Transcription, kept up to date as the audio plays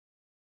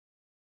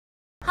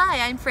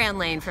Hi, I'm Fran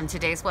Lane from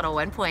today's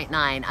 101.9.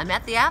 I'm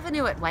at the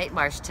Avenue at White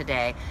Marsh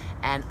today,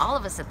 and all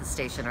of us at the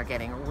station are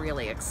getting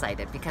really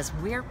excited because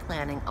we're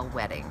planning a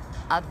wedding,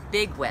 a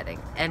big wedding,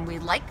 and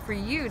we'd like for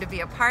you to be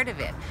a part of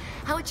it.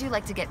 How would you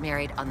like to get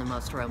married on the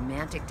most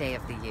romantic day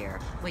of the year?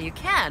 Well, you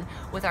can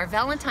with our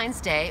Valentine's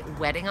Day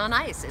Wedding on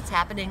Ice. It's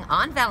happening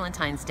on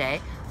Valentine's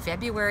Day,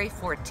 February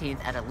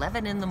 14th at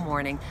 11 in the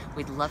morning.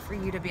 We'd love for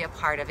you to be a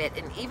part of it,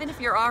 and even if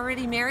you're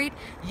already married,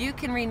 you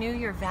can renew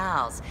your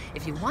vows.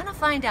 If you want to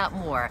find out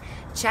more,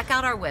 check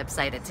out our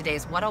website at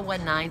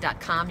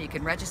today's101.9.com. You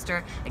can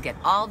register and get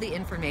all the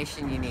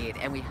information you need,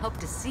 and we hope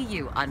to see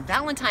you on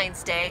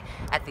Valentine's Day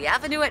at the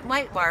Avenue at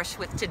White Marsh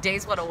with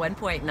today's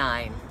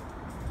 101.9.